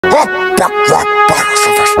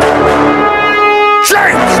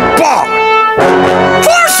James Bond!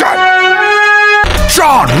 Fortune!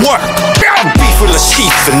 John Wick! Beef with Lachief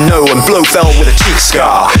and No and Blofeld with a cheek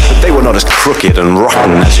scar, but they were not as crooked and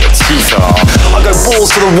rotten as your teeth are. I go balls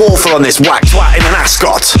to the wall for on this whack twat in an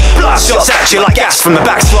ascot. Blast shots at you like gas from the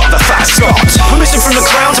back slot of the fat Scot. Permission from the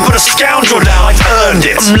crown to put a scoundrel down, I've earned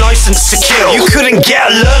it. I'm licensed to kill, you couldn't get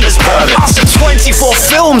a learner's permit. After 24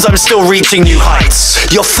 films I'm still reaching new heights.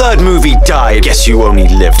 Your third movie died, guess you only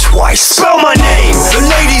lived twice. Spell my name, the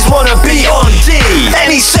ladies wanna be on D.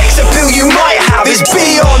 Any sex appeal you might have is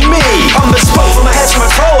beyond me. I'm bespoke from a head to my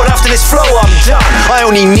toe, and after this flow I'm done. I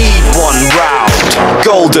only need one round,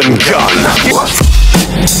 golden gun.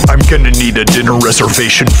 I'm gonna need a dinner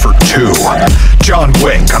reservation for 2. John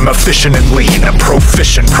Wick, I'm efficient and lean, a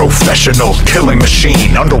proficient professional killing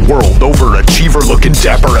machine. Underworld overachiever looking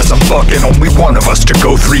dapper as I'm fucking only one of us to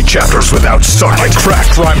go 3 chapters without sucking. I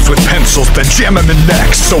cracked rhymes with pencils, then jam them in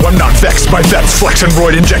necks, so I'm not vexed by vets flexing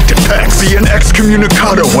roid injected pecs. Being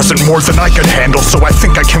excommunicado wasn't more than I could handle, so I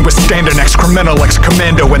think I can withstand an excremental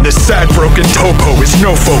ex-commando. And this sad broken topo is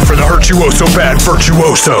no foe for the virtuoso bad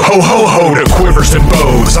virtuoso. Ho ho ho to quivers and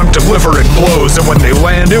bows, I'm delivering blows, and when they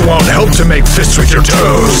land it won't help to make fists with your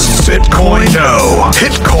toes. Bitcoin, no.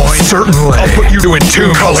 Hitcoin, certainly. I'll put you in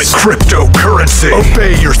tune, call it cryptocurrency.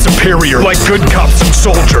 Obey your superior like good cops and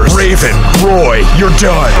soldiers. Raven, Roy, you're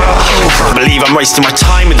done. I believe I'm wasting my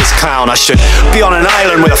time with this clown. I should be on an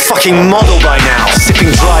island with a fucking model by now,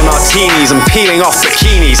 sipping dry martinis and peeling off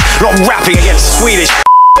bikinis, not rapping against Swedish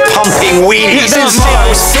pumping weenies. Didn't say I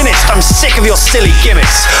was finished, I'm sick of your silly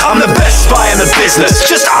gimmicks. I'm the best spy in the business,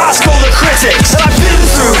 just ask all the critics. And I've been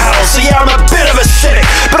through hell, so yeah, I'm a bit of a cynic,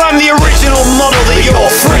 but I'm the original model that your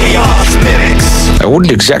free ass mimics. I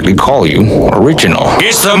wouldn't exactly call you original.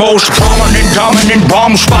 It's the most prominent, dominant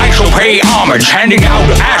bomb spy, so pay homage, handing out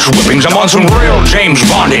ass whippings. I'm on some real James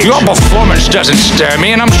Bondage. Your performance doesn't stir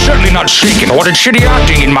me, and I'm certainly not seeking. I wanted shitty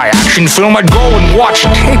acting in my action film, I'd go and watch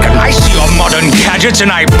Taken. I see your modern gadgets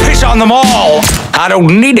and I piss on them all. I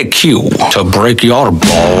don't need a cue to break your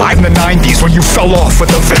ball. I'm the 90s when you fell off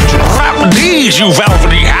with a vengeance. Rap these, you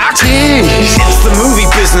velvety hat. It's the movie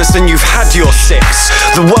business and you've had your 6.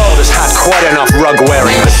 The world has had quite enough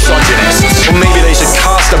rug-wearing misogynists. Or maybe they should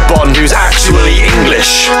cast a Bond who's actually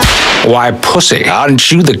English. Why, pussy,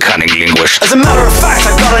 aren't you the cunning linguist? As a matter of fact,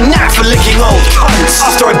 I've got a knack for licking old cunts.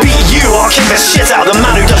 After I